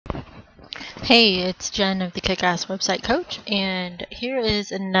Hey, it's Jen of the Kick-Ass Website Coach, and here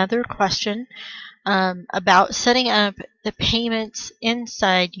is another question about setting up the payments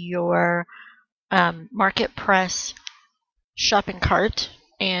inside your MarketPress shopping cart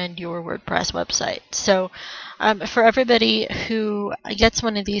and your WordPress website. So for everybody who gets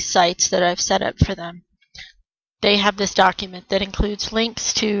one of these sites that I've set up for them, they have this document that includes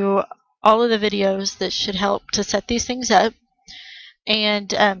links to all of the videos that should help to set these things up.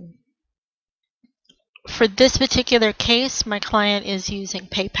 And for this particular case, my client is using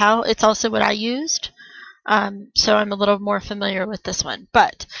PayPal. It's also what I used, so I'm a little more familiar with this one.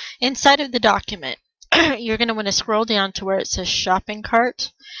 But inside of the document, you're going to want to scroll down to where it says shopping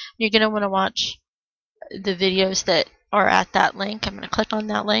cart. You're going to want to watch the videos that are at that link. I'm going to click on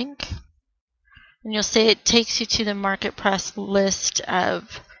that link, and you'll see it takes you to the MarketPress list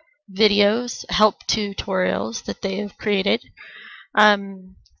of videos, help tutorials that they have created.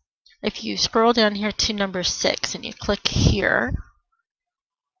 If you scroll down here to number 6 and you click here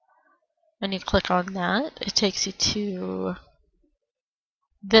and you click on that, it takes you to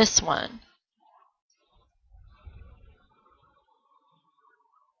this one.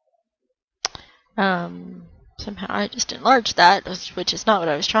 Somehow I just enlarged that, which is not what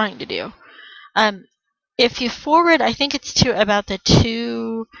I was trying to do. If you forward, I think it's to about the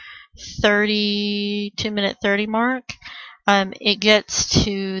 2:minute 30 mark, it gets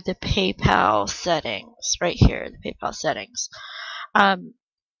to the PayPal settings right here, the PayPal settings. And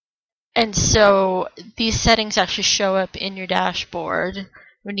so these settings actually show up in your dashboard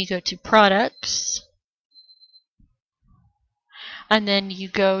when you go to products, and then you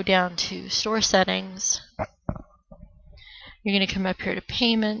go down to store settings. You're going to come up here to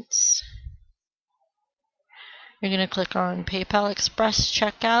payments. You're going to click on PayPal Express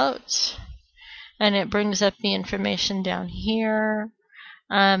checkout, and it brings up the information down here.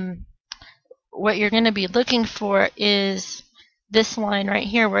 What you're going to be looking for is this line right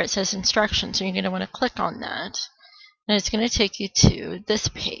here where it says instructions. So you're going to want to click on that, and it's going to take you to this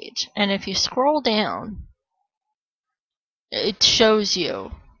page. And if you scroll down, it shows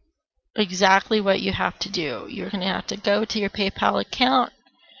you exactly what you have to do. You're going to have to go to your PayPal account,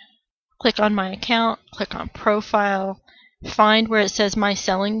 click on My Account, click on Profile, find where it says My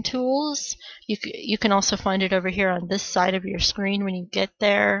Selling Tools. You can also find it over here on this side of your screen when you get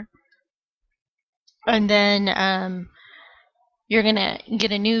there. And then you're going to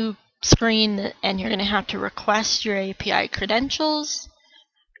get a new screen, and you're going to have to request your API credentials.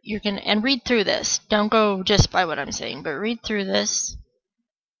 And read through this. Don't go just by what I'm saying, but read through this.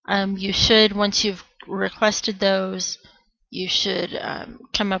 You should, once you've requested those, you should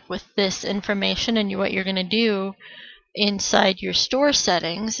come up with this information. And what you're going to do inside your store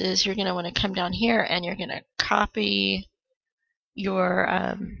settings is you're going to want to come down here, and you're going to copy your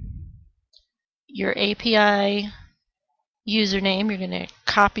API username. You're going to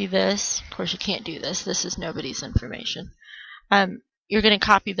copy this. Of course, you can't do this. This is nobody's information. You're going to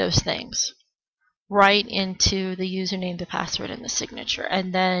copy those things right into the username, the password, and the signature,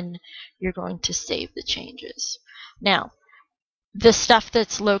 and then you're going to save the changes. Now, the stuff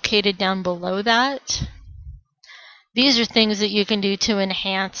that's located down below that, these are things that you can do to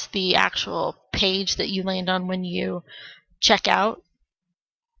enhance the actual page that you land on when you check out,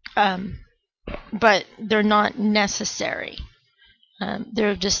 but they're not necessary.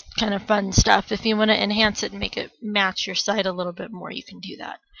 They're just kind of fun stuff. If you want to enhance it and make it match your site a little bit more, you can do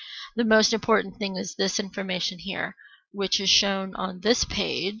that. The most important thing is this information here, which is shown on this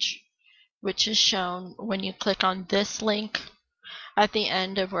page, which is shown when you click on this link at the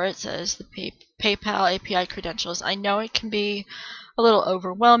end of where it says the PayPal API credentials. I know it can be a little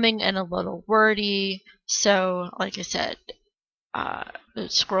overwhelming and a little wordy, so like I said,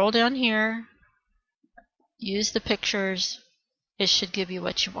 scroll down here, use the pictures. It should give you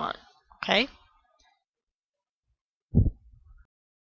what you want. Okay?